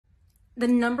The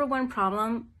number one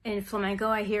problem in flamenco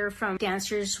I hear from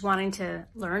dancers wanting to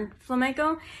learn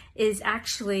flamenco is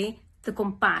actually the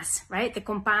compás, right? The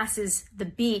compás is the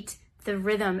beat, the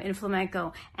rhythm in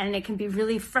flamenco, and it can be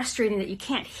really frustrating that you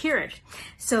can't hear it.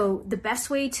 So the best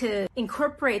way to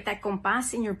incorporate that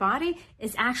compás in your body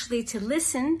is actually to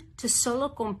listen to solo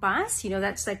compás,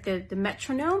 that's like the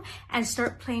metronome, and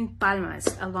start playing palmas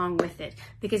along with it.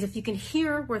 Because if you can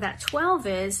hear where that 12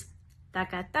 is,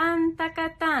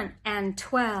 takatan, and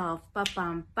 12,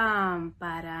 pa-pam-pam,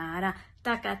 ba-da-da,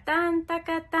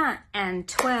 takatan, and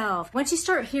 12. Once you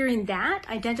start hearing that,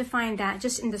 identifying that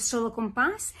just in the solo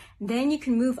compás, then you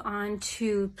can move on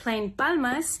to playing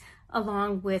palmas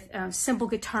along with simple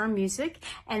guitar music,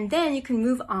 and then you can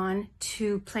move on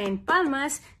to playing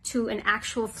palmas to an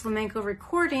actual flamenco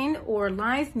recording or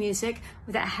live music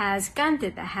that has cante,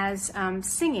 that has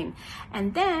singing.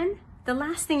 And then the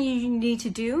last thing you need to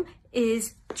do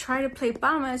is try to play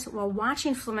palmas while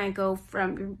watching flamenco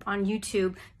on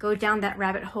YouTube. Go down that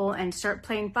rabbit hole and start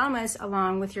playing palmas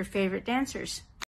along with your favorite dancers.